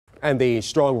And the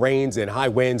strong rains and high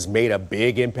winds made a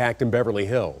big impact in Beverly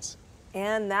Hills.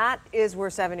 And that is where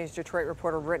 7 News Detroit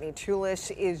reporter Brittany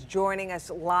Tulis is joining us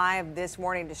live this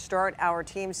morning to start our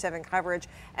Team 7 coverage.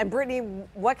 And Brittany,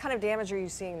 what kind of damage are you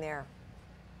seeing there?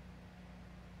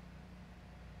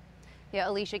 Yeah,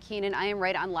 Alicia Keenan, I am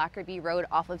right on Lockerbie Road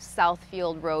off of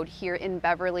Southfield Road here in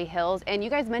Beverly Hills. And you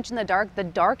guys mentioned the dark. The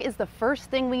dark is the first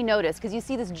thing we noticed because you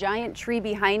see this giant tree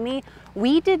behind me.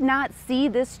 We did not see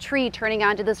this tree turning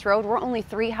onto this road. We're only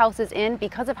 3 houses in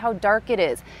because of how dark it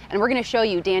is. And we're going to show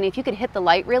you, Danny, if you could hit the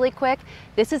light really quick.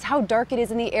 This is how dark it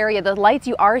is in the area. The lights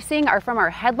you are seeing are from our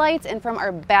headlights and from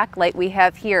our backlight we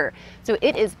have here. So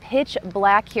it is pitch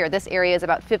black here. This area is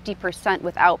about 50%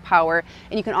 without power.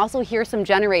 And you can also hear some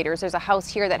generators. There's a house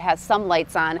here that has some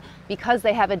lights on because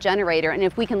they have a generator. And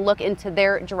if we can look into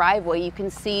their driveway, you can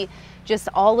see just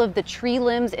all of the tree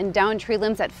limbs and down tree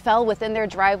limbs that fell within their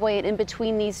driveway and in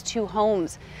between these 2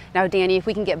 homes. Now, Danny, if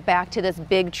we can get back to this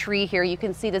big tree here, you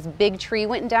can see this big tree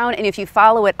went down, and if you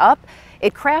follow it up,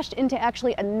 it crashed into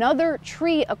actually another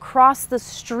tree across the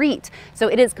street. So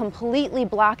it is completely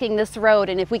blocking this road.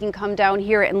 And if we can come down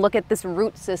here and look at this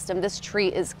root system, this tree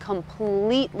is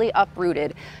completely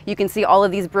uprooted. You can see all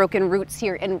of these broken roots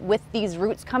here. And with these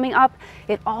roots coming up,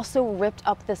 it also ripped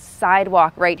up the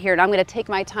sidewalk right here. And I'm gonna take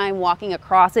my time walking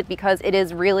across it because it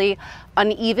is really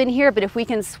uneven here. But if we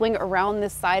can swing around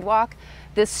this sidewalk,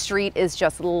 this street is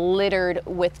just littered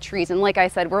with trees. And like I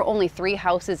said, we're only 3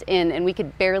 houses in and we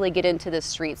could barely get into this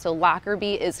street. So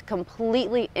Lockerbie is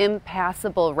completely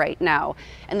impassable right now.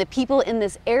 And the people in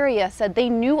this area said they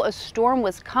knew a storm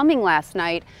was coming last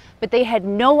night, but they had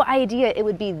no idea it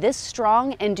would be this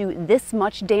strong and do this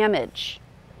much damage.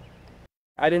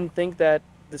 I didn't think that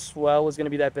the swell was going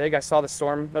to be that big. I saw the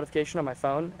storm notification on my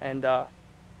phone, and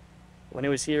when it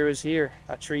was here, it was here.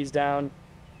 Trees down,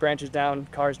 branches down,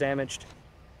 cars damaged.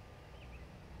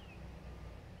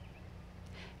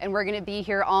 And we're going to be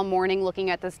here all morning looking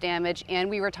at this damage.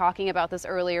 And we were talking about this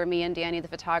earlier, me and Danny, the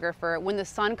photographer. When the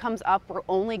sun comes up, we're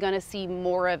only going to see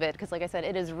more of it because, like I said,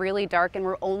 it is really dark and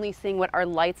we're only seeing what our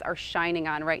lights are shining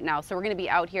on right now. So we're going to be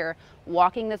out here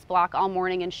walking this block all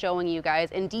morning and showing you guys.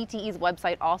 And DTE's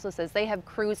website also says they have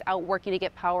crews out working to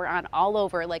get power on all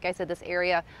over. Like I said, this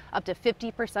area, up to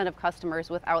 50% of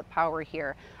customers without power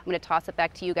here. I'm going to toss it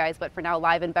back to you guys. But for now,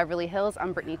 live in Beverly Hills,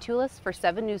 I'm Brittany Tulis for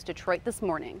 7 News Detroit this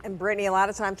morning. And Brittany, a lot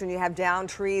of times when you have down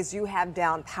trees, you have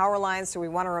down power lines. So we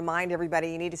want to remind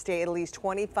everybody you need to stay at least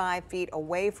 25 feet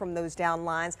away from those down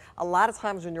lines. A lot of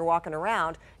times when you're walking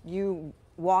around, you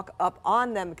walk up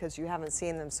on them because you haven't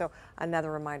seen them. So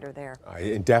another reminder there.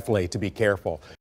 Definitely to be careful.